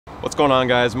What's going on,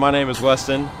 guys? My name is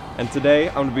Weston, and today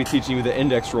I'm going to be teaching you the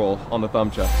index roll on the thumb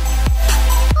chuck.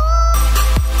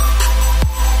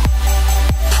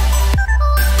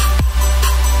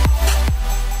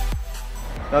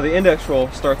 Now the index roll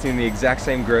starts in the exact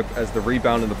same grip as the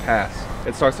rebound and the pass.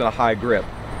 It starts in a high grip.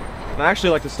 And I actually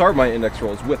like to start my index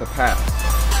rolls with a pass.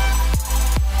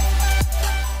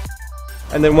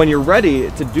 And then when you're ready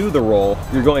to do the roll,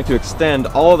 you're going to extend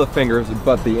all of the fingers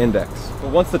but the index. But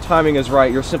once the timing is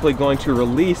right, you're simply going to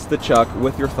release the chuck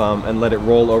with your thumb and let it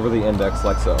roll over the index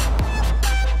like so.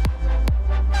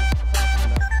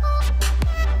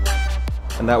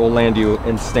 And that will land you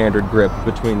in standard grip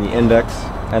between the index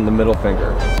and the middle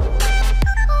finger.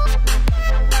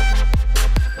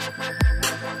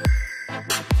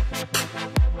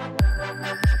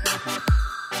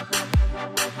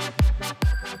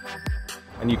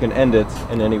 And you can end it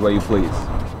in any way you please.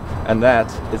 And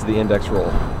that is the index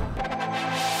roll.